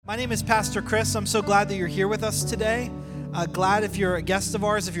My name is Pastor Chris. I'm so glad that you're here with us today. Glad if you're a guest of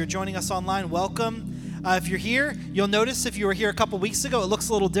ours, if you're joining us online, welcome. If you're here, you'll notice if you were here a couple weeks ago, it looks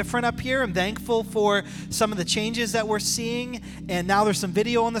a little different up here. I'm thankful for some of the changes that we're seeing, and now there's some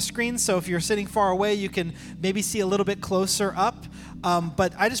video on the screen, so if you're sitting far away, you can maybe see a little bit closer up.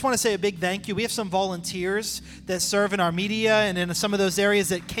 But I just want to say a big thank you. We have some volunteers that serve in our media and in some of those areas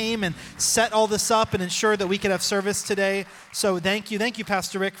that came and set all this up and ensured that we could have service today. So thank you. Thank you,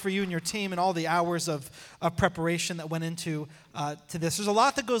 Pastor Rick, for you and your team and all the hours of preparation that went into to this. There's a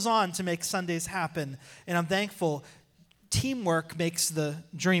lot that goes on to make Sundays happen, and I'm thankful. Teamwork makes the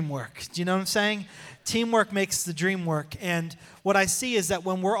dream work. Do you know what I'm saying? Teamwork makes the dream work. And what I see is that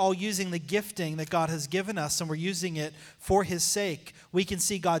when we're all using the gifting that God has given us and we're using it for His sake, we can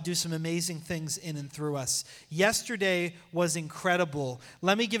see God do some amazing things in and through us. Yesterday was incredible.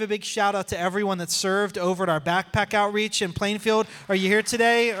 Let me give a big shout out to everyone that served over at our backpack outreach in Plainfield. Are you here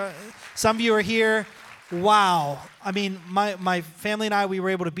today? Some of you are here. Wow. I mean, my family and I, we were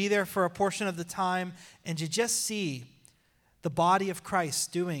able to be there for a portion of the time, and to just see the body of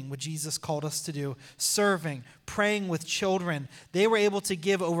Christ doing what Jesus called us to do, serving, praying with children. They were able to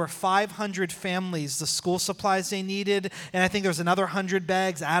give over 500 families the school supplies they needed, and I think there's another 100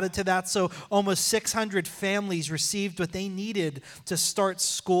 bags added to that, so almost 600 families received what they needed to start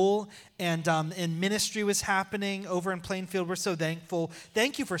school, and ministry was happening over in Plainfield. We're so thankful.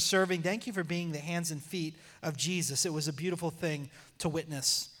 Thank you for serving. Thank you for being the hands and feet of Jesus. It was a beautiful thing to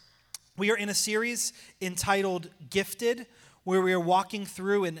witness. We are in a series entitled Gifted, where we are walking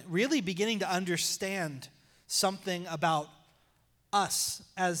through and really beginning to understand something about us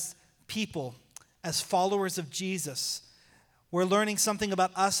as people, as followers of Jesus. We're learning something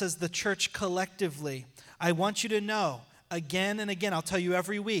about us as the church collectively. I want you to know, again and again, I'll tell you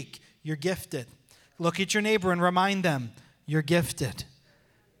every week, you're gifted. Look at your neighbor and remind them, you're gifted.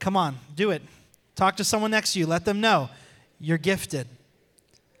 Come on, do it. Talk to someone next to you. Let them know, you're gifted.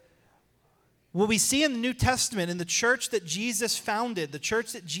 What we see in the New Testament, in the church that Jesus founded, the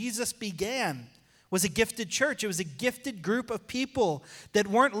church that Jesus began, was a gifted church. It was a gifted group of people that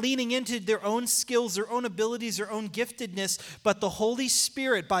weren't leaning into their own skills, their own abilities, their own giftedness, but the Holy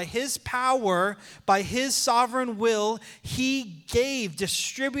Spirit, by His power, by His sovereign will, He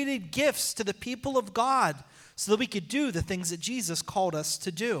distributed gifts to the people of God so that we could do the things that Jesus called us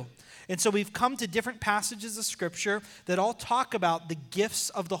to do. And so we've come to different passages of Scripture that all talk about the gifts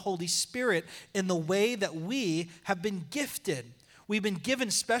of the Holy Spirit in the way that we have been gifted. We've been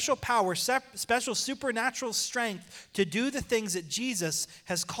given special power, special supernatural strength to do the things that Jesus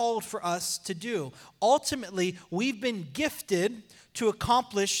has called for us to do. Ultimately, we've been gifted to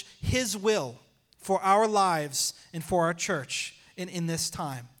accomplish His will for our lives and for our church in this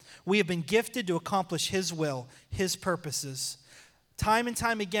time. We have been gifted to accomplish His will, His purposes. Time and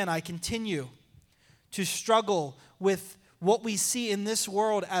time again, I continue to struggle with what we see in this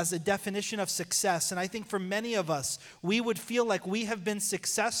world as a definition of success. And I think for many of us, we would feel like we have been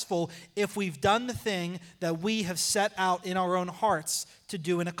successful if we've done the thing that we have set out in our own hearts to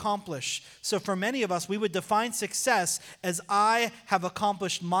do and accomplish. So for many of us, we would define success as I have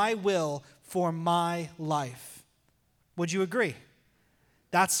accomplished my will for my life. Would you agree?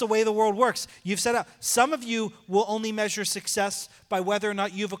 That's the way the world works. You've set out. Some of you will only measure success by whether or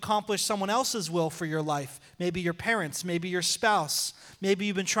not you've accomplished someone else's will for your life. Maybe your parents, maybe your spouse. Maybe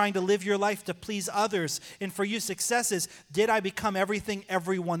you've been trying to live your life to please others. And for you, success is, did I become everything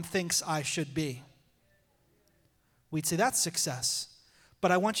everyone thinks I should be? We'd say that's success.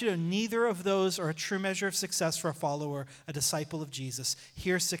 But I want you to know neither of those are a true measure of success for a follower, a disciple of Jesus.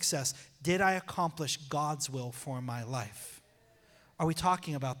 Here's success. Did I accomplish God's will for my life? Are we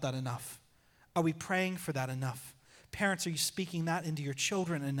talking about that enough? Are we praying for that enough? Parents, are you speaking that into your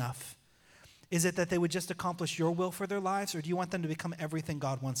children enough? Is it that they would just accomplish your will for their lives, or do you want them to become everything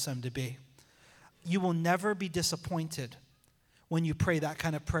God wants them to be? You will never be disappointed when you pray that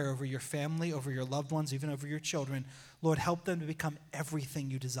kind of prayer over your family, over your loved ones, even over your children. Lord, help them to become everything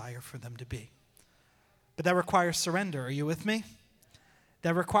you desire for them to be. But that requires surrender. Are you with me?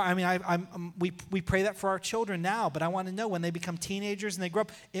 We pray that for our children now, but I want to know when they become teenagers and they grow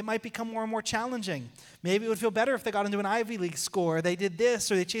up, it might become more and more challenging. Maybe it would feel better if they got into an Ivy League school, or they did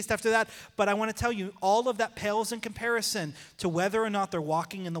this, or they chased after that. But I want to tell you, all of that pales in comparison to whether or not they're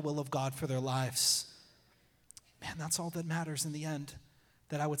walking in the will of God for their lives. Man, that's all that matters in the end,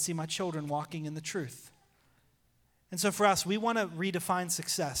 that I would see my children walking in the truth. And so for us, we want to redefine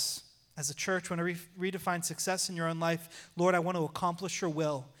success. As a church, when I redefine success in your own life, Lord, I want to accomplish your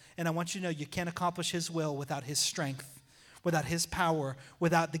will. And I want you to know you can't accomplish His will without His strength, without his power,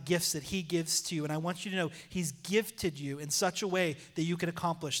 without the gifts that he gives to you. And I want you to know he's gifted you in such a way that you can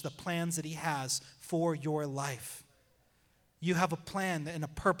accomplish the plans that he has for your life. You have a plan and a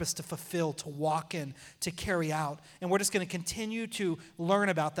purpose to fulfill, to walk in, to carry out. And we're just going to continue to learn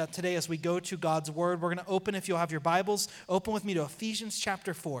about that today as we go to God's word. We're going to open, if you'll have your Bibles, open with me to Ephesians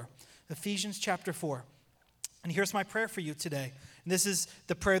chapter 4. Ephesians chapter 4. And here's my prayer for you today. And this is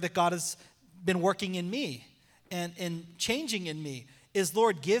the prayer that God has been working in me and changing in me, is,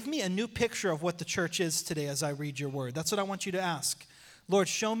 Lord, give me a new picture of what the church is today as I read your word. That's what I want you to ask. Lord,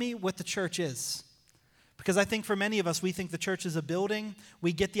 show me what the church is. Because I think for many of us, we think the church is a building.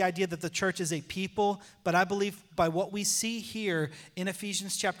 We get the idea that the church is a people. But I believe by what we see here in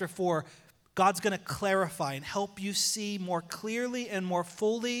Ephesians chapter 4, God's going to clarify and help you see more clearly and more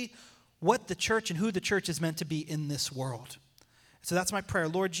fully what the church and who the church is meant to be in this world. So that's my prayer.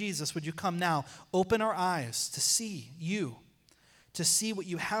 Lord Jesus, would you come now, open our eyes to see you, to see what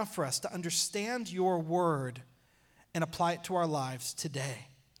you have for us, to understand your word and apply it to our lives today.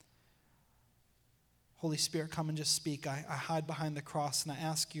 Holy Spirit, come and just speak. I hide behind the cross and I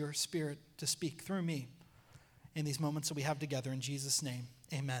ask your Spirit to speak through me in these moments that we have together. In Jesus' name,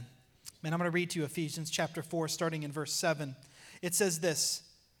 amen. And I'm going to read to you Ephesians chapter 4, starting in verse 7. It says this,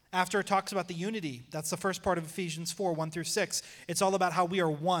 after it talks about the unity, that's the first part of Ephesians 4, 1 through 6. It's all about how we are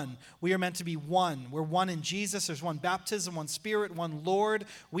one. We are meant to be one. We're one in Jesus. There's one baptism, one Spirit, one Lord.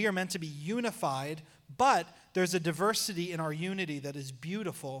 We are meant to be unified, but there's a diversity in our unity that is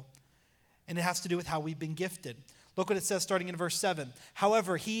beautiful. And it has to do with how we've been gifted. Look what it says starting in verse 7.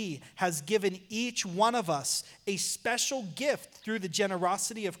 However, he has given each one of us a special gift through the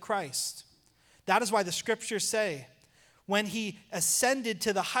generosity of Christ. That is why the scriptures say, when he ascended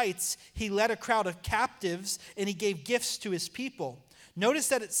to the heights, he led a crowd of captives and he gave gifts to his people. Notice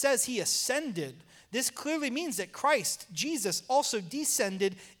that it says he ascended. This clearly means that Christ, Jesus, also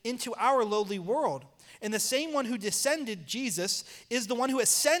descended into our lowly world. And the same one who descended, Jesus, is the one who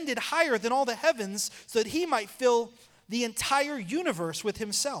ascended higher than all the heavens so that he might fill the entire universe with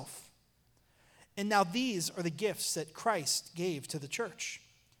himself. And now these are the gifts that Christ gave to the church.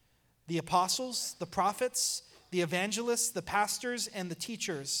 The apostles, the prophets, the evangelists, the pastors, and the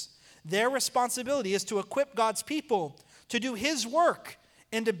teachers. Their responsibility is to equip God's people to do his work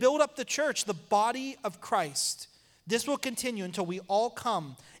and to build up the church, the body of Christ. This will continue until we all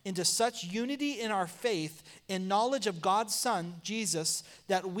come into such unity in our faith and knowledge of God's Son, Jesus,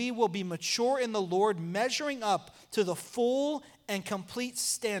 that we will be mature in the Lord, measuring up to the full and complete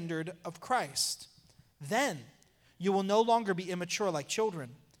standard of Christ. Then you will no longer be immature like children.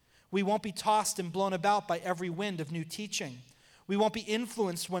 We won't be tossed and blown about by every wind of new teaching. We won't be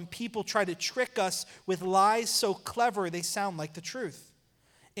influenced when people try to trick us with lies so clever they sound like the truth.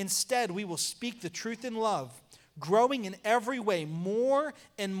 Instead, we will speak the truth in love, growing in every way more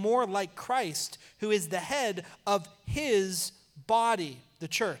and more like Christ, who is the head of his body, the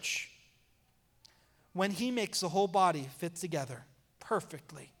church. When he makes the whole body fit together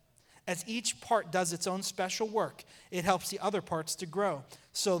perfectly, as each part does its own special work, it helps the other parts to grow.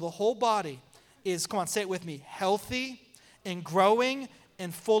 So the whole body is, come on, say it with me, healthy and growing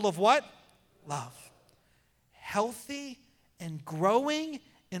and full of what? Love. Healthy and growing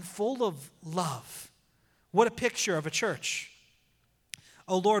and full of love. What a picture of a church.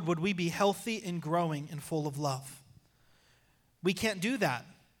 Oh Lord, would we be healthy and growing and full of love? We can't do that.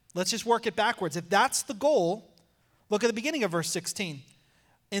 Let's just work it backwards. If that's the goal, look at the beginning of verse 16.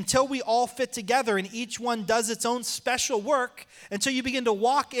 Until we all fit together and each one does its own special work, until you begin to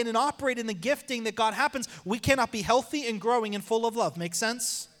walk in and operate in the gifting that God happens, we cannot be healthy and growing and full of love. Make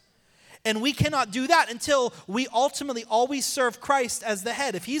sense? And we cannot do that until we ultimately always serve Christ as the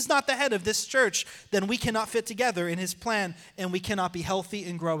head. If he's not the head of this church, then we cannot fit together in his plan, and we cannot be healthy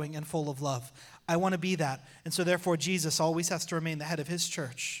and growing and full of love. I want to be that. And so therefore, Jesus always has to remain the head of his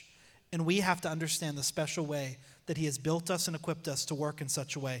church. And we have to understand the special way that he has built us and equipped us to work in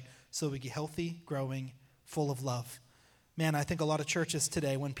such a way so that we get healthy, growing, full of love. Man, I think a lot of churches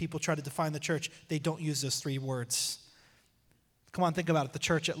today, when people try to define the church, they don't use those three words. Come on, think about it. The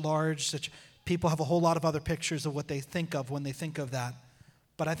church at large, people have a whole lot of other pictures of what they think of when they think of that.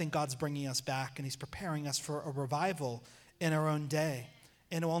 But I think God's bringing us back, and he's preparing us for a revival in our own day.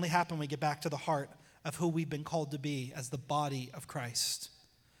 And it will only happen when we get back to the heart of who we've been called to be as the body of Christ.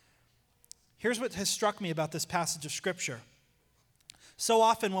 Here's what has struck me about this passage of Scripture. So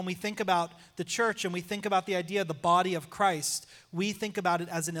often when we think about the church and we think about the idea of the body of Christ, we think about it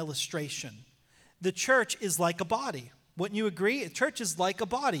as an illustration. The church is like a body. Wouldn't you agree? A church is like a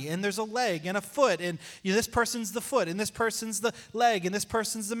body, and there's a leg and a foot, and this person's the foot, and this person's the leg, and this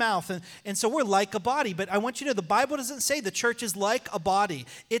person's the mouth. And so we're like a body. But I want you to know the Bible doesn't say the church is like a body.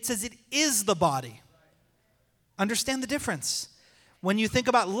 It says it is the body. Understand the difference. When you think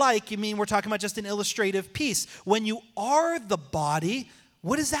about like, you mean we're talking about just an illustrative piece. When you are the body,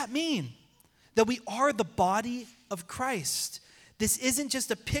 what does that mean? That we are the body of Christ. This isn't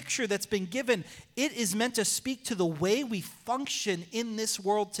just a picture that's been given. It is meant to speak to the way we function in this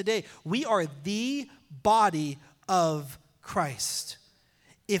world today. We are the body of Christ.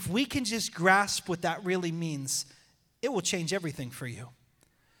 If we can just grasp what that really means, it will change everything for you.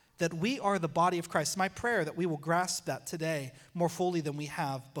 That we are the body of Christ. It's my prayer that we will grasp that today more fully than we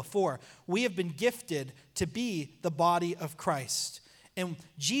have before. We have been gifted to be the body of Christ. And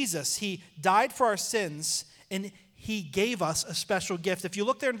Jesus, he died for our sins, and he gave us a special gift. If you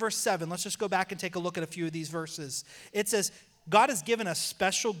look there in verse 7, let's just go back and take a look at a few of these verses. It says, God has given us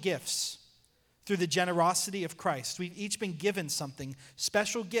special gifts through the generosity of Christ. We've each been given something,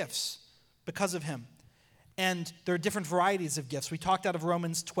 special gifts because of him. And there are different varieties of gifts. We talked out of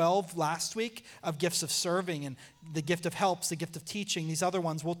Romans 12 last week of gifts of serving and the gift of helps, the gift of teaching, these other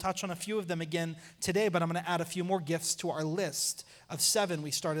ones. We'll touch on a few of them again today, but I'm going to add a few more gifts to our list of 7 we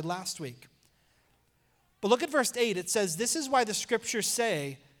started last week. But look at verse 8. It says, this is why the scriptures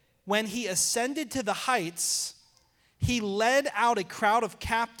say, when he ascended to the heights, he led out a crowd of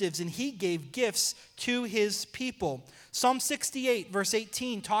captives and he gave gifts to his people. Psalm 68, verse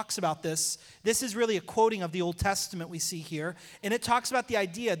 18 talks about this. This is really a quoting of the Old Testament we see here. And it talks about the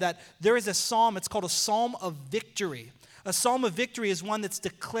idea that there is a psalm, it's called a psalm of victory. A psalm of victory is one that's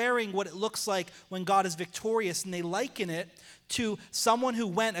declaring what it looks like when God is victorious. And they liken it to someone who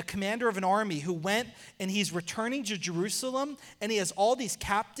went, a commander of an army who went and he's returning to Jerusalem and he has all these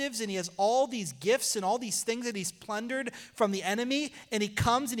captives and he has all these gifts and all these things that he's plundered from the enemy, and he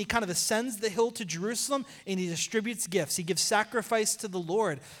comes and he kind of ascends the hill to Jerusalem and he distributes gifts. He gives sacrifice to the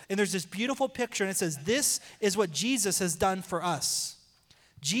Lord. And there's this beautiful picture and it says, this is what Jesus has done for us.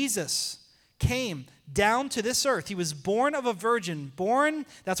 Jesus came down to this earth. He was born of a virgin.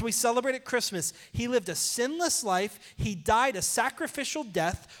 That's what we celebrate at Christmas. He lived a sinless life. He died a sacrificial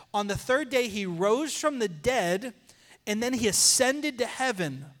death. On the third day, he rose from the dead, and then he ascended to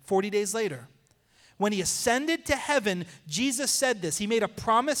heaven 40 days later. When he ascended to heaven, Jesus said this. He made a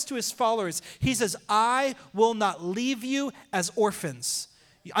promise to his followers. He says, I will not leave you as orphans.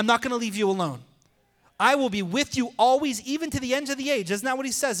 I'm not going to leave you alone. I will be with you always, even to the end of the age. Isn't that what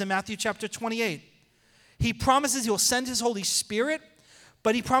he says in Matthew chapter 28? He promises he'll send his Holy Spirit,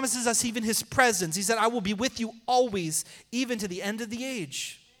 but he promises us even his presence. He said, I will be with you always, even to the end of the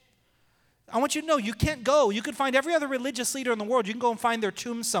age. I want you to know, you can't go. You can find every other religious leader in the world. You can go and find their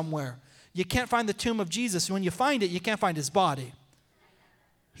tomb somewhere. You can't find the tomb of Jesus. And when you find it, you can't find his body.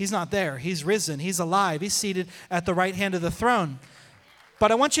 He's not there. He's risen. He's alive. He's seated at the right hand of the throne.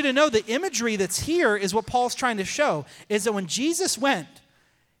 But I want you to know the imagery that's here is what Paul's trying to show, is that when Jesus went,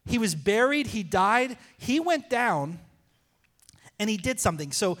 he was buried, he died, he went down, and he did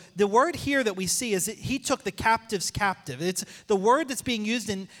something. So the word here that we see is that he took the captives captive. It's the word that's being used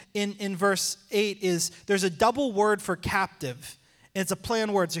in verse 8 is, there's a double word for captive, and it's a play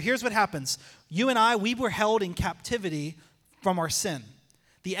on words. So here's what happens. You and I, we were held in captivity from our sin.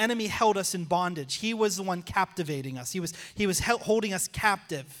 The enemy held us in bondage. He was the one captivating us. He was holding us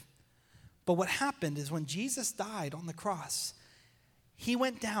captive. But what happened is when Jesus died on the cross, he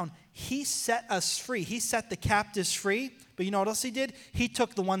went down. He set us free. He set the captives free. But you know what else he did? He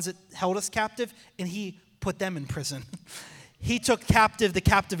took the ones that held us captive and he put them in prison. He took captive the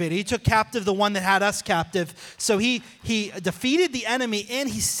captivator. He took captive the one that had us captive. So he defeated the enemy and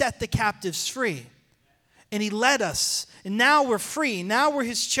he set the captives free. And he led us. And now we're free. Now we're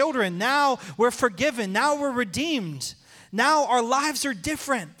his children. Now we're forgiven. Now we're redeemed. Now our lives are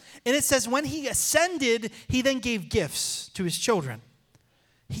different. And it says when he ascended, he then gave gifts to his children.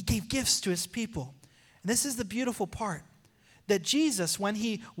 He gave gifts to his people. And this is the beautiful part. That Jesus, when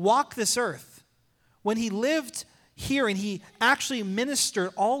he walked this earth, when he lived here and he actually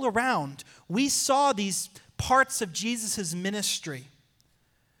ministered all around, we saw these parts of Jesus' ministry.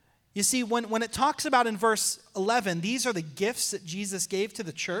 You see, when it talks about in verse 11, these are the gifts that Jesus gave to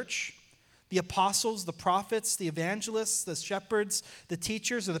the church, the apostles, the prophets, the evangelists, the shepherds, the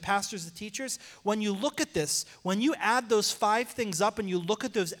teachers, or the pastors, the teachers. When you look at this, when you add those 5 things up and you look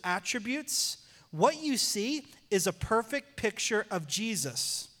at those attributes, what you see is a perfect picture of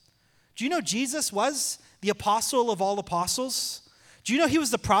Jesus. Do you know Jesus was the apostle of all apostles? Do you know he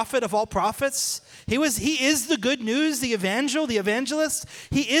was the prophet of all prophets? He is the good news, the evangel, the evangelist.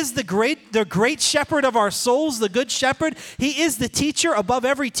 He is the great shepherd of our souls, the good shepherd. He is the teacher above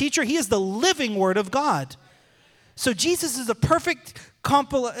every teacher. He is the living word of God. So Jesus is a perfect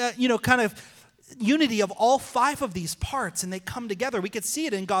kind of unity of all five of these parts, and they come together. We could see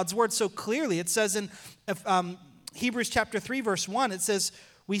it in God's word so clearly. It says in Hebrews chapter 3, verse 1, it says,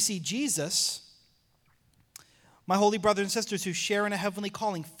 we see Jesus, my holy brothers and sisters who share in a heavenly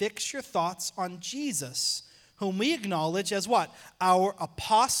calling, fix your thoughts on Jesus, whom we acknowledge as what? Our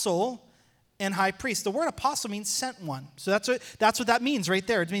apostle and high priest. The word apostle means sent one. So that's what that means right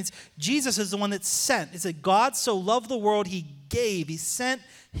there. It means Jesus is the one that's sent. It said, God so loved the world, he sent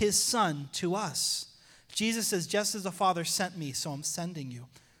his son to us. Jesus says, just as the Father sent me, so I'm sending you.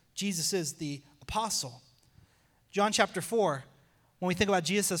 Jesus is the apostle. John chapter 4, when we think about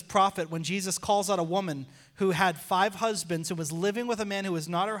Jesus as prophet, when Jesus calls out a woman who had 5 husbands, who was living with a man who was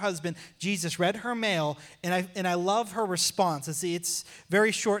not her husband, Jesus read her mail, and I love her response. It's a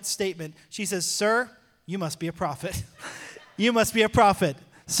very short statement. She says, sir, you must be a prophet. You must be a prophet.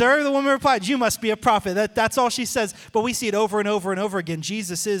 Sir, the woman replied, you must be a prophet. That's all she says. But we see it over and over and over again.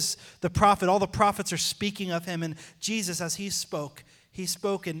 Jesus is the prophet. All the prophets are speaking of him. And Jesus, as he spoke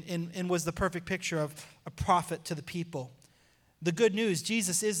and was the perfect picture of a prophet to the people. The good news,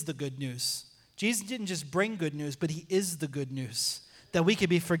 Jesus is the good news. Jesus didn't just bring good news, but he is the good news, that we could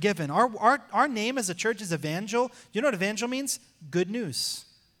be forgiven. Our name as a church is Evangel. You know what Evangel means? Good news.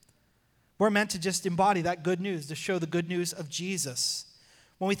 We're meant to just embody that good news, to show the good news of Jesus.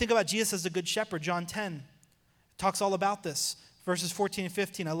 When we think about Jesus as the good shepherd, John 10 talks all about this. Verses 14 and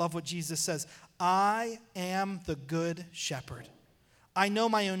 15, I love what Jesus says. I am the good shepherd. I know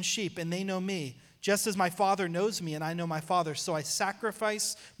my own sheep, and they know me. Just as my Father knows me, and I know my Father, so I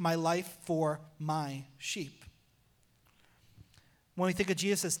sacrifice my life for my sheep. When we think of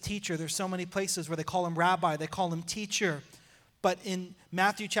Jesus as teacher, there's so many places where they call him rabbi, they call him teacher. But in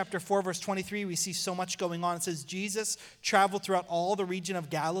Matthew chapter 4, verse 23, we see so much going on. It says, Jesus traveled throughout all the region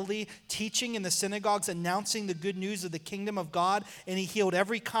of Galilee, teaching in the synagogues, announcing the good news of the kingdom of God, and he healed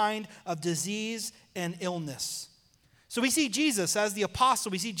every kind of disease and illness. So we see Jesus as the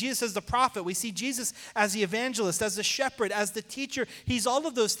apostle, we see Jesus as the prophet, we see Jesus as the evangelist, as the shepherd, as the teacher. He's all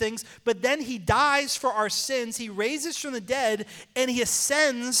of those things, but then he dies for our sins, he raises from the dead, and he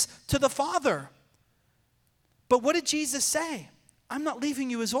ascends to the Father. But what did Jesus say? I'm not leaving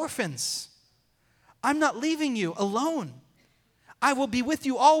you as orphans. I'm not leaving you alone. I will be with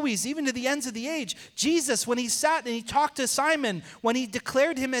you always, even to the ends of the age. Jesus, when he sat and he talked to Simon, when he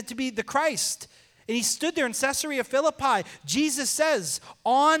declared him to be the Christ, and he stood there in Caesarea Philippi, Jesus says,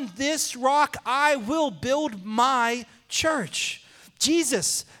 on this rock I will build my church.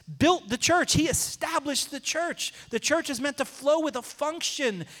 Jesus built the church. He established the church. The church is meant to flow with a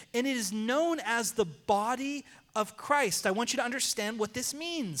function, and it is known as the body of Christ. I want you to understand what this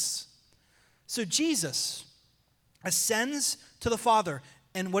means. So Jesus ascends to the Father,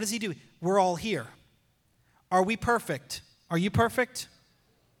 and what does he do? We're all here. Are we perfect? Are you perfect?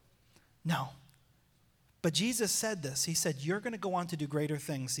 No. But Jesus said this. He said, you're going to go on to do greater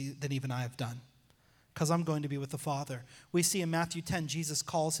things than even I have done, because I'm going to be with the Father. We see in Matthew 10, Jesus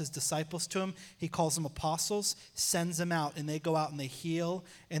calls his disciples to him. He calls them apostles, sends them out, and they go out and they heal,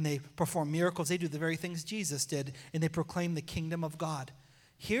 and they perform miracles. They do the very things Jesus did, and they proclaim the kingdom of God.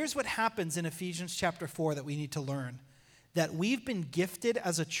 Here's what happens in Ephesians chapter 4 that we need to learn, that we've been gifted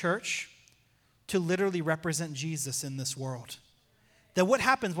as a church to literally represent Jesus in this world. That what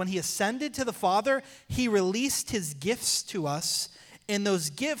happens when he ascended to the Father, he released his gifts to us. And those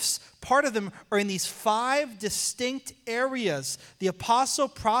gifts, part of them are in these 5 distinct areas. The apostle,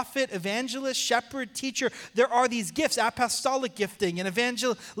 prophet, evangelist, shepherd, teacher. There are these gifts, apostolic gifting and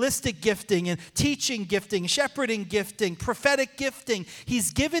evangelistic gifting and teaching gifting, shepherding gifting, prophetic gifting.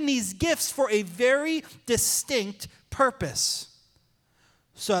 He's given these gifts for a very distinct purpose,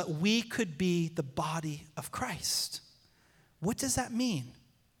 so that we could be the body of Christ. What does that mean?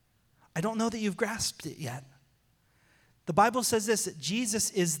 I don't know that you've grasped it yet. The Bible says this, that Jesus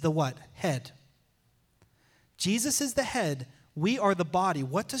is the what? Head. Jesus is the head. We are the body.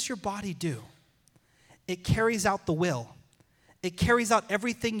 What does your body do? It carries out the will. It carries out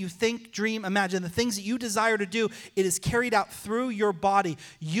everything you think, dream, imagine. The things that you desire to do, it is carried out through your body.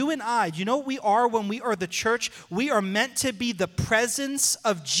 You and I, do you know what we are when we are the church? We are meant to be the presence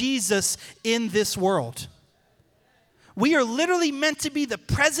of Jesus in this world. We are literally meant to be the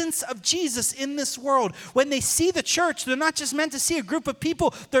presence of Jesus in this world. When they see the church, they're not just meant to see a group of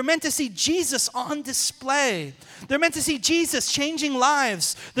people. They're meant to see Jesus on display. They're meant to see Jesus changing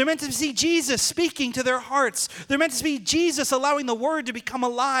lives. They're meant to see Jesus speaking to their hearts. They're meant to see Jesus allowing the word to become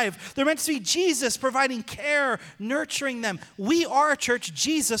alive. They're meant to see Jesus providing care, nurturing them. We are a church,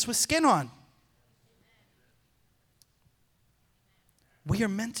 Jesus with skin on. We are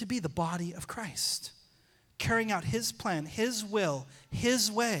meant to be the body of Christ, carrying out his plan, his will,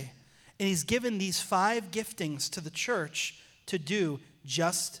 his way. And he's given these 5 giftings to the church to do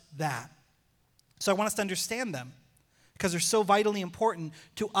just that. So I want us to understand them because they're so vitally important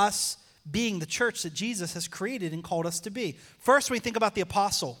to us being the church that Jesus has created and called us to be. First, when we think about the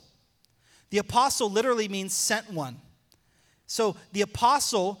apostle literally means sent one. So the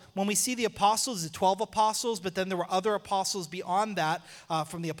apostle, when we see the apostles, the 12 apostles, but then there were other apostles beyond that,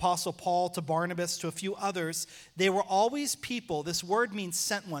 from the apostle Paul to Barnabas to a few others, they were always people. This word means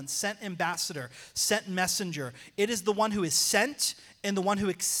sent one, sent ambassador, sent messenger. It is the one who is sent and the one who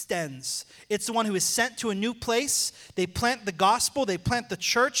extends. It's the one who is sent to a new place. They plant the gospel, they plant the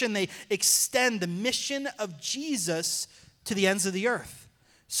church, and they extend the mission of Jesus to the ends of the earth.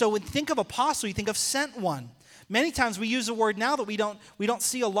 So when you think of apostle, you think of sent one. Many times we use a word now that we don't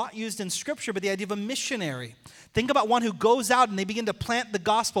see a lot used in Scripture, but the idea of a missionary. Think about one who goes out and they begin to plant the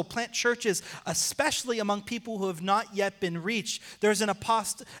gospel, plant churches, especially among people who have not yet been reached. There's an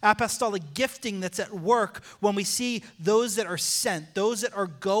apostolic gifting that's at work when we see those that are sent, those that are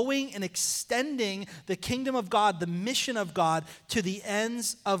going and extending the kingdom of God, the mission of God to the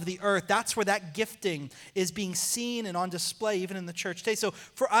ends of the earth. That's where that gifting is being seen and on display even in the church today. So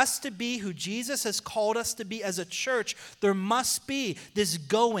for us to be who Jesus has called us to be as a church, there must be this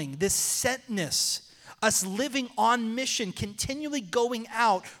going, this sentness, us living on mission, continually going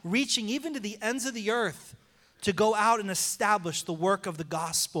out, reaching even to the ends of the earth to go out and establish the work of the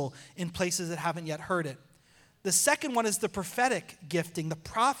gospel in places that haven't yet heard it. The second one is the prophetic gifting, the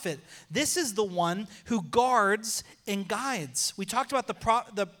prophet. This is the one who guards and guides. We talked about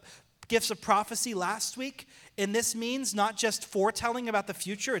the gifts of prophecy last week, and this means not just foretelling about the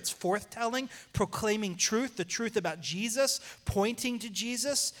future, it's forthtelling, proclaiming truth, the truth about Jesus, pointing to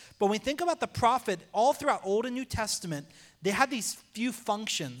Jesus. But when we think about the prophet, all throughout Old and New Testament, they had these few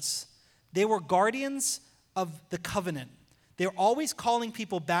functions. They were guardians of the covenant. They were always calling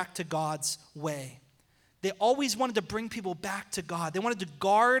people back to God's way. They always wanted to bring people back to God. They wanted to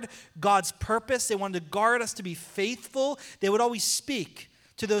guard God's purpose. They wanted to guard us to be faithful. They would always speak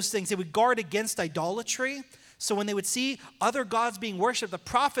to those things. They would guard against idolatry. So when they would see other gods being worshipped, the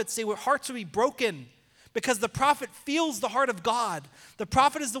prophets, their hearts would be broken because the prophet feels the heart of God. The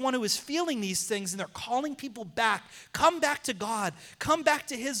prophet is the one who is feeling these things, and they're calling people back. Come back to God. Come back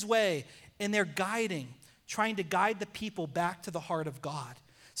to his way. And they're guiding, trying to guide the people back to the heart of God.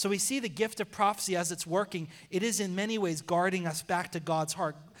 So we see the gift of prophecy as it's working. It is in many ways guarding us back to God's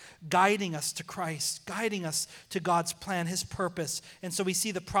heart, guiding us to Christ, guiding us to God's plan, his purpose. And so we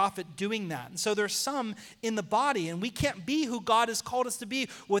see the prophet doing that. And so there's some in the body, and we can't be who God has called us to be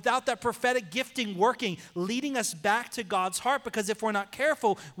without that prophetic gifting working, leading us back to God's heart, because if we're not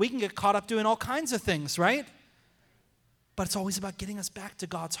careful, we can get caught up doing all kinds of things, right? But it's always about getting us back to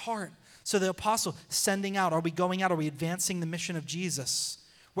God's heart. So the apostle sending out, are we going out? Are we advancing the mission of Jesus?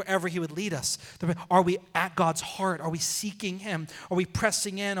 Wherever he would lead us. Are we at God's heart? Are we seeking him? Are we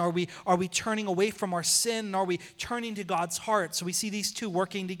pressing in? Are we turning away from our sin? Are we turning to God's heart? So we see these two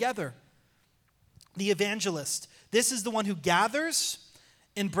working together. The evangelist. This is the one who gathers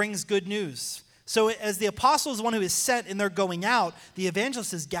and brings good news. So as the apostle is the one who is sent and they're going out, the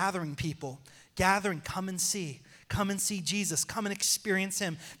evangelist is gathering people. Gathering, come and see. Come and see Jesus. Come and experience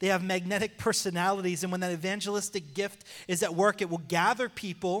him. They have magnetic personalities, and when that evangelistic gift is at work, it will gather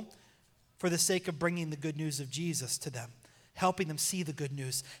people for the sake of bringing the good news of Jesus to them, helping them see the good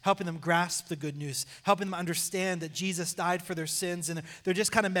news, helping them grasp the good news, helping them understand that Jesus died for their sins, and they're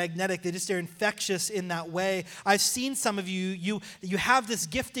just kind of magnetic. They're infectious in that way. I've seen some of you have this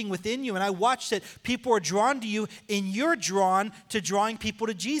gifting within you, and I watched it. People are drawn to you, and you're drawn to drawing people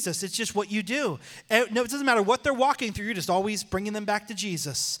to Jesus. It's just what you do. No, it doesn't matter what they're walking through. You're just always bringing them back to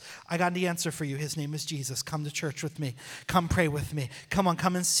Jesus. I got the answer for you. His name is Jesus. Come to church with me. Come pray with me. Come on,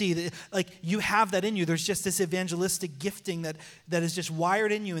 come and see. Like, you have that in you. There's just this evangelistic gifting that is just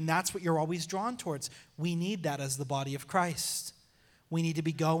wired in you, and that's what you're always drawn towards. We need that as the body of Christ. We need to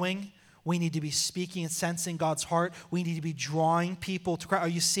be going. We need to be speaking and sensing God's heart. We need to be drawing people to Christ. Are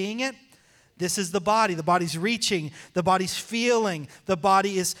you seeing it? This is the body. The body's reaching. The body's feeling. The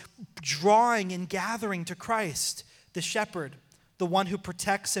body is drawing and gathering to Christ, the shepherd, the one who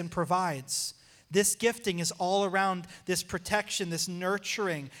protects and provides. This gifting is all around this protection, this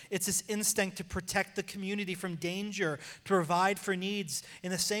nurturing. It's this instinct to protect the community from danger, to provide for needs.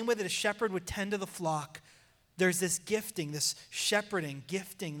 In the same way that a shepherd would tend to the flock, there's this gifting, this shepherding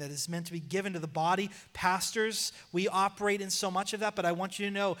gifting that is meant to be given to the body. Pastors, we operate in so much of that, but I want you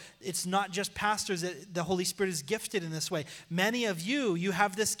to know it's not just pastors that the Holy Spirit is gifted in this way. Many of you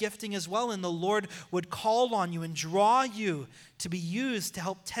have this gifting as well, and the Lord would call on you and draw you to be used to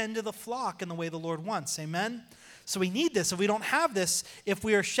help tend to the flock in the way the Lord wants. Amen? So we need this. If we don't have this, if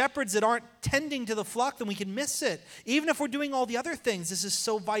we are shepherds that aren't tending to the flock, then we can miss it. Even if we're doing all the other things, this is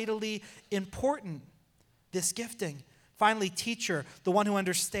so vitally important. This gifting. Finally, teacher, the one who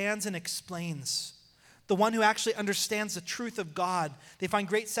understands and explains. The one who actually understands the truth of God. They find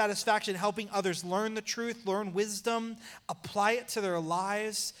great satisfaction in helping others learn the truth, learn wisdom, apply it to their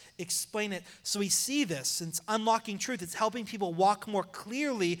lives, explain it. So we see this. It's unlocking truth. It's helping people walk more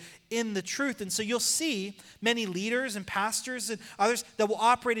clearly in the truth. And so you'll see many leaders and pastors and others that will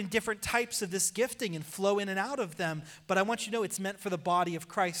operate in different types of this gifting and flow in and out of them. But I want you to know it's meant for the body of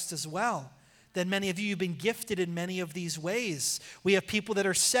Christ as well. That many of you have been gifted in many of these ways. We have people that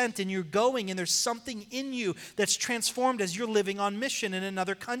are sent and you're going and there's something in you that's transformed as you're living on mission in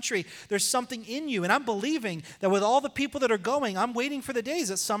another country. There's something in you. And I'm believing that with all the people that are going, I'm waiting for the days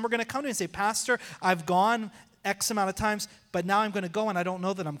that some are going to come to me and say, Pastor, I've gone X amount of times, but now I'm going to go and I don't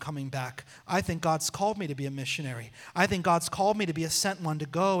know that I'm coming back. I think God's called me to be a missionary. I think God's called me to be a sent one to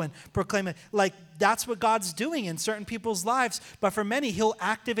go and proclaim it. Like that's what God's doing in certain people's lives. But for many, he'll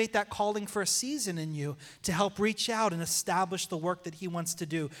activate that calling for a season in you to help reach out and establish the work that he wants to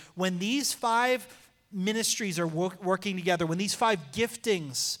do. When these 5 ministries are working together, when these 5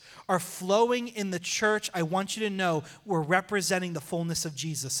 giftings are flowing in the church, I want you to know we're representing the fullness of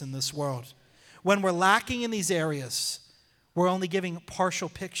Jesus in this world. When we're lacking in these areas, we're only giving a partial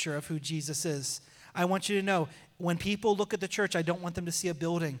picture of who Jesus is. I want you to know, when people look at the church, I don't want them to see a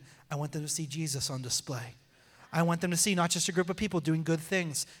building. I want them to see Jesus on display. I want them to see not just a group of people doing good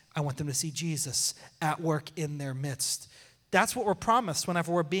things. I want them to see Jesus at work in their midst. That's what we're promised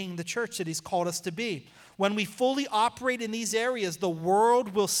whenever we're being the church that he's called us to be. When we fully operate in these areas, the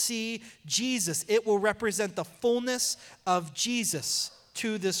world will see Jesus. It will represent the fullness of Jesus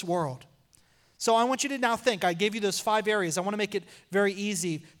to this world. So I want you to now think, I gave you those 5 areas. I want to make it very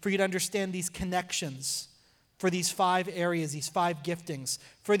easy for you to understand these connections for these 5 areas, these 5 giftings.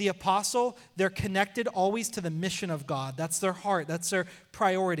 For the apostle, they're connected always to the mission of God. That's their heart. That's their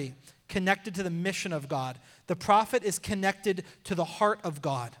priority. Connected to the mission of God. The prophet is connected to the heart of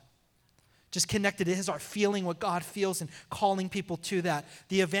God. Just connected to his heart, feeling what God feels and calling people to that.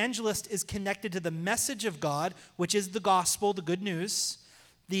 The evangelist is connected to the message of God, which is the gospel, the good news.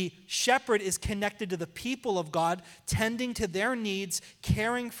 The shepherd is connected to the people of God, tending to their needs,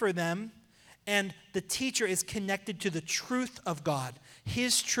 caring for them. And the teacher is connected to the truth of God,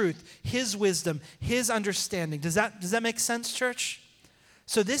 his truth, his wisdom, his understanding. Does that make sense, church?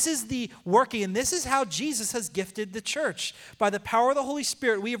 So this is the working, and this is how Jesus has gifted the church. By the power of the Holy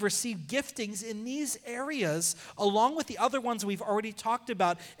Spirit, we have received giftings in these areas, along with the other ones we've already talked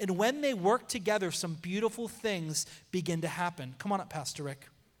about. And when they work together, some beautiful things begin to happen. Come on up, Pastor Rick.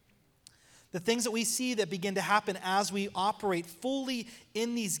 The things that we see that begin to happen as we operate fully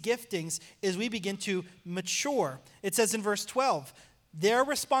in these giftings is we begin to mature. It says in verse 12, their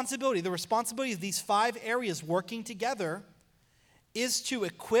responsibility, the responsibility of these 5 areas working together is to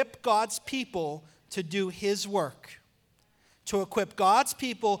equip God's people to do his work. To equip God's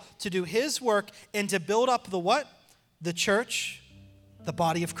people to do his work and to build up the what? The church, the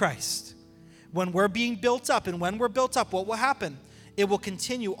body of Christ. When we're being built up and when we're built up, what will happen? It will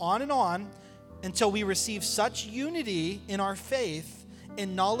continue on and on until we receive such unity in our faith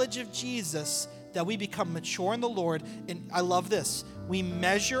and knowledge of Jesus that we become mature in the Lord. And I love this. We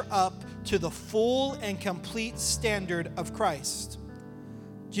measure up to the full and complete standard of Christ.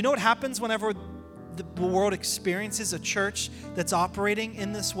 Do you know what happens whenever the world experiences a church that's operating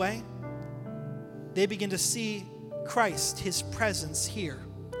in this way? They begin to see Christ, his presence here.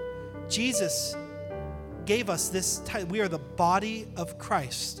 Jesus gave us this title. We are the body of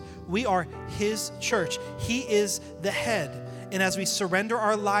Christ. We are his church. He is the head. And as we surrender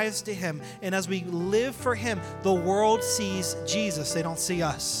our lives to him and as we live for him, the world sees Jesus. They don't see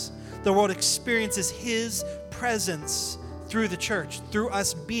us. The world experiences his presence through the church, through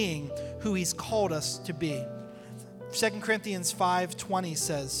us being who he's called us to be. 2 Corinthians 5:20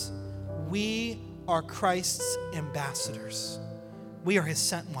 says, we are Christ's ambassadors. We are his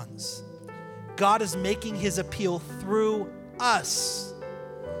sent ones. God is making his appeal through us.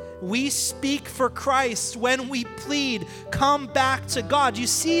 We speak for Christ when we plead, come back to God. You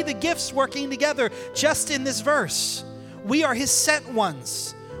see the gifts working together just in this verse. We are his sent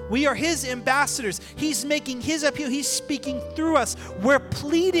ones. We are his ambassadors. He's making his appeal. He's speaking through us. We're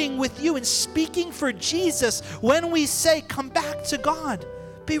pleading with you and speaking for Jesus when we say, come back to God.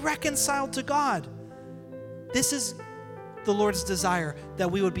 Be reconciled to God. This is the Lord's desire, that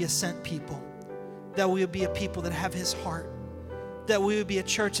we would be a sent people, that we would be a people that have his heart, that we would be a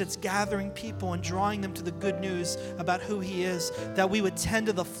church that's gathering people and drawing them to the good news about who he is, that we would tend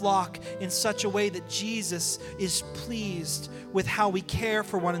to the flock in such a way that Jesus is pleased with how we care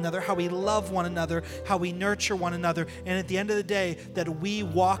for one another, how we love one another, how we nurture one another, and at the end of the day, that we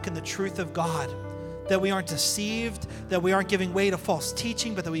walk in the truth of God, that we aren't deceived, that we aren't giving way to false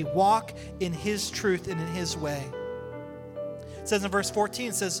teaching, but that we walk in his truth and in his way. It says in verse 14,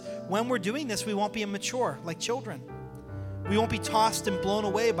 it says, when we're doing this, we won't be immature like children. We won't be tossed and blown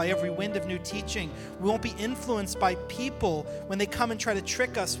away by every wind of new teaching. We won't be influenced by people when they come and try to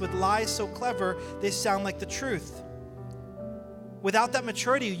trick us with lies so clever they sound like the truth. Without that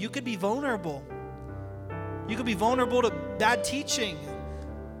maturity, you could be vulnerable. You could be vulnerable to bad teaching,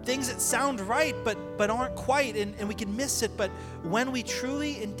 things that sound right but aren't quite, and we can miss it. But when we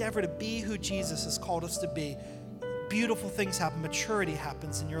truly endeavor to be who Jesus has called us to be, beautiful things happen. Maturity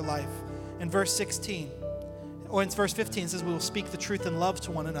happens in your life. In verse 16, or in verse 15, it says, we will speak the truth in love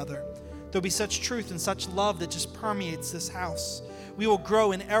to one another. There'll be such truth and such love that just permeates this house. We will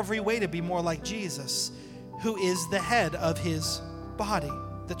grow in every way to be more like Jesus, who is the head of his body,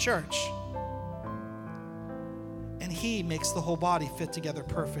 the church. And he makes the whole body fit together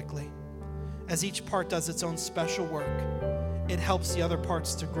perfectly. As each part does its own special work, it helps the other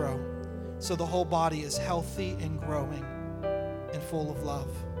parts to grow. So the whole body is healthy and growing and full of love.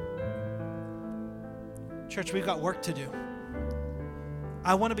 Church, we've got work to do.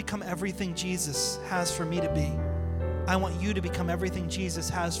 I want to become everything Jesus has for me to be. I want you to become everything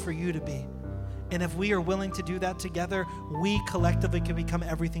Jesus has for you to be. And if we are willing to do that together, we collectively can become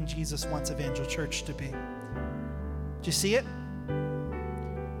everything Jesus wants Evangel Church to be. Do you see it?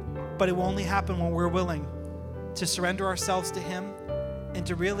 But it will only happen when we're willing to surrender ourselves to him and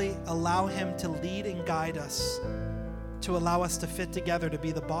to really allow him to lead and guide us, to allow us to fit together to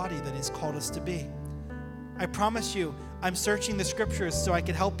be the body that he's called us to be. I promise you, I'm searching the scriptures so I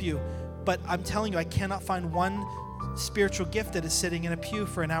can help you, but I'm telling you, I cannot find one spiritual gift that is sitting in a pew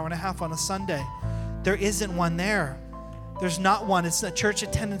for an hour and a half on a Sunday. There isn't one there. There's not one. It's not, church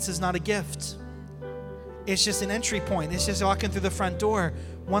attendance is not a gift. It's just an entry point. It's just walking through the front door.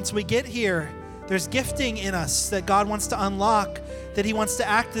 Once we get here, there's gifting in us that God wants to unlock, that he wants to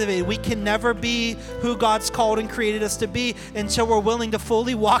activate. We can never be who God's called and created us to be until we're willing to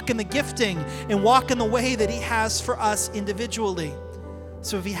fully walk in the gifting and walk in the way that he has for us individually.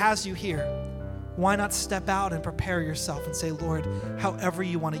 So if he has you here, why not step out and prepare yourself and say, Lord, however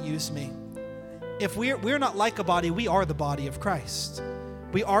you want to use me. If we're not like a body, we are the body of Christ.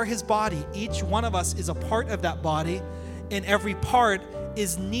 We are his body. Each one of us is a part of that body, and every part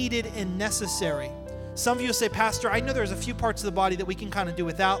is needed and necessary. Some of you will say, Pastor, I know there's a few parts of the body that we can kind of do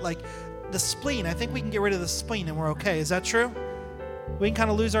without, like the spleen. I think we can get rid of the spleen and we're okay. Is that true? We can kind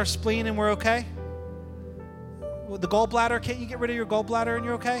of lose our spleen and we're okay? Well, the gallbladder, can't you get rid of your gallbladder and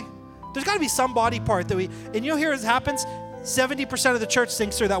you're okay? There's got to be some body part that and you'll hear as happens, 70% of the church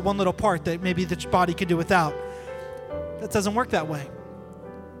thinks they're that one little part that maybe the body can do without. That doesn't work that way.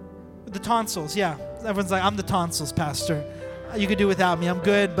 The tonsils, yeah. Everyone's like, I'm the tonsils, Pastor. You could do without me. I'm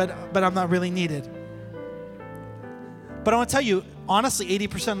good, but I'm not really needed. But I want to tell you, honestly,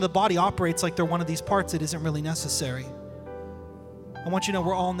 80% of the body operates like they're one of these parts that isn't really necessary. I want you to know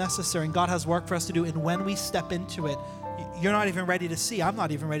we're all necessary, and God has work for us to do. And when we step into it, you're not even ready to see. I'm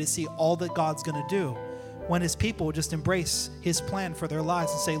not even ready to see all that God's going to do when his people will just embrace his plan for their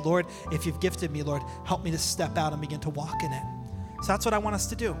lives and say, Lord, if you've gifted me, Lord, help me to step out and begin to walk in it. So that's what I want us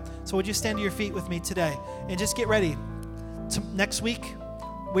to do. So would you stand to your feet with me today and just get ready. Next week,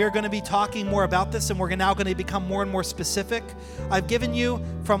 we are going to be talking more about this, and we're now going to become more and more specific. I've given you,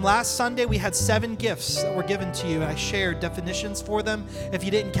 from last Sunday, we had 7 gifts that were given to you, and I shared definitions for them. If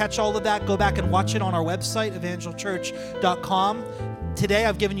you didn't catch all of that, go back and watch it on our website, evangelchurch.com. Today,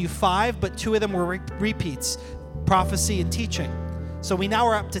 I've given you 5, but 2 of them were repeats, prophecy and teaching. So we now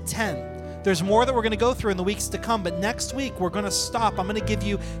are up to 10. There's more that we're going to go through in the weeks to come, but next week, we're going to stop. I'm going to give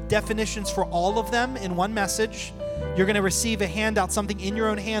you definitions for all of them in one message. You're going to receive a handout, something in your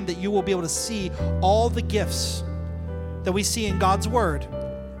own hand that you will be able to see all the gifts that we see in God's Word.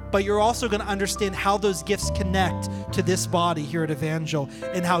 but you're also going to understand how those gifts connect to this body here at Evangel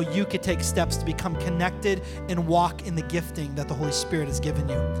and how you could take steps to become connected and walk in the gifting that the Holy Spirit has given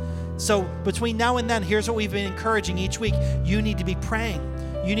you. So between now and then, here's what we've been encouraging each week. You need to be praying.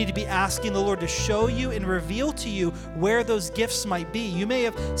 You need to be asking the Lord to show you and reveal to you where those gifts might be. You may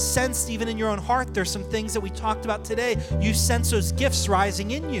have sensed even in your own heart, there's some things that we talked about today. You sense those gifts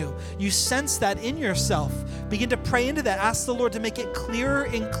rising in you. You sense that in yourself. Begin to pray into that. Ask the Lord to make it clearer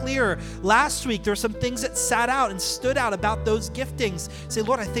and clearer. Last week, there were some things that sat out and stood out about those giftings. Say,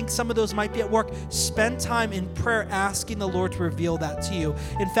 Lord, I think some of those might be at work. Spend time in prayer asking the Lord to reveal that to you.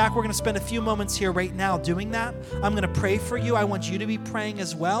 In fact, we're going to spend a few moments here right now doing that. I'm going to pray for you. I want you to be praying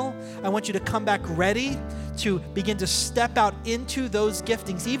as well. I want you to come back ready to begin to step out into those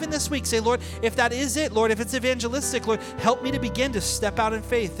giftings. Even this week, say, Lord, if that is it, Lord, if it's evangelistic, Lord, help me to begin to step out in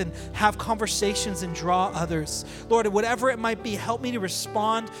faith and have conversations and draw others. Lord, whatever it might be, help me to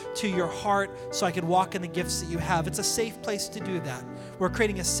respond to your heart so I can walk in the gifts that you have. It's a safe place to do that. We're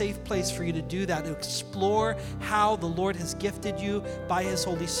creating a safe place for you to do that, to explore how the Lord has gifted you by his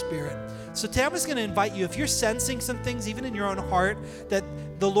Holy Spirit. So today I'm just going to invite you, if you're sensing some things, even in your own heart, that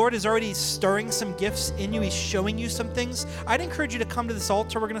the Lord is already stirring some gifts in you, he's showing you some things, I'd encourage you to come to this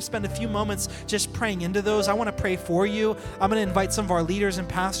altar. We're going to spend a few moments just praying into those. I want to pray for you. I'm going to invite some of our leaders and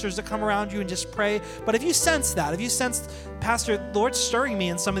pastors to come around you and just pray. But if you sense that, if you sense, Pastor, the Lord's stirring me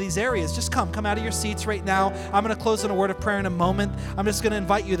in some of these areas, just come out of your seats right now. I'm going to close in a word of prayer in a moment. I'm just going to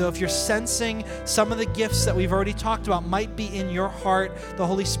invite you, though, if you're sensing some of the gifts that we've already talked about might be in your heart, the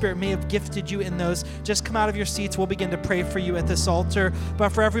Holy Spirit may have gifted you in those, just come out of your seats. We'll begin to pray for you at this altar. But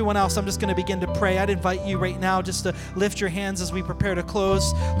for everyone else, I'm just going to begin to pray. I'd invite you right now just to lift your hands as we prepare to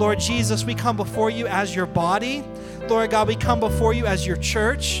close. Lord Jesus, we come before you as your body. Lord God, we come before you as your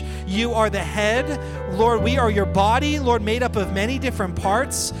church. You are the head. Lord, we are your body, Lord, made up of many different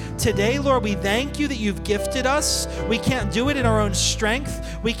parts. Today, Lord, we thank you that you've gifted us. We can't do it in our own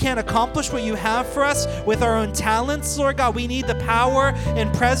strength. We can't accomplish what you have for us with our own talents. Lord God, we need the power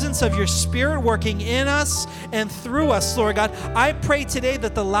and presence of your Spirit working in us and through us, Lord God. I pray today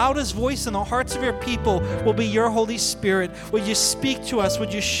that the loudest voice in the hearts of your people will be your Holy Spirit. Would you speak to us?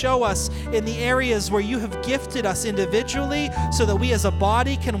 Would you show us in the areas where you have gifted us individually so that we as a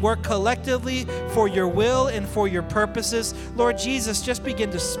body can work collectively for your will and for your purposes? Lord Jesus, just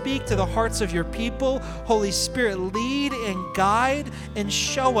begin to speak to the hearts of your people. Holy Spirit, lead and guide and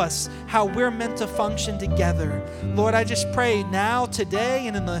show us how we're meant to function together. Lord, I just pray now, today,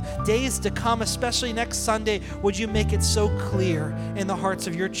 and in the days to come, especially next Sunday, would you make it so clear in the hearts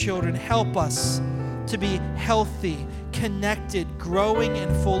of your children. Help us to be healthy, connected, growing,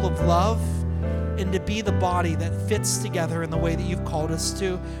 and full of love, and to be the body that fits together in the way that you've called us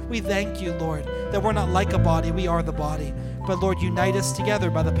to. We thank you, Lord, that we're not like a body, we are the body. But Lord, unite us together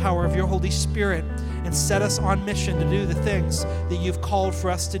by the power of your Holy Spirit and set us on mission to do the things that you've called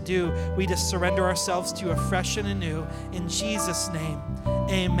for us to do. We just surrender ourselves to you afresh and anew. In Jesus' name,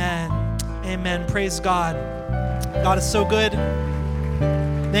 amen. Amen. Praise God. God is so good.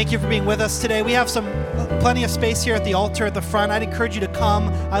 Thank you for being with us today. We have plenty of space here at the altar at the front. I'd encourage you to come.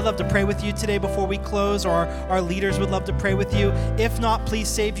 I'd love to pray with you today before we close, or our leaders would love to pray with you. If not, please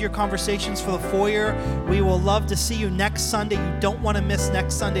save your conversations for the foyer. We will love to see you next Sunday. You don't want to miss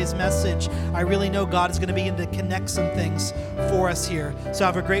next Sunday's message. I really know God is going to begin to connect some things for us here. So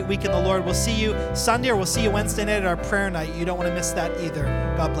have a great week in the Lord. We'll see you Sunday, or we'll see you Wednesday night at our prayer night. You don't want to miss that either.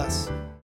 God bless.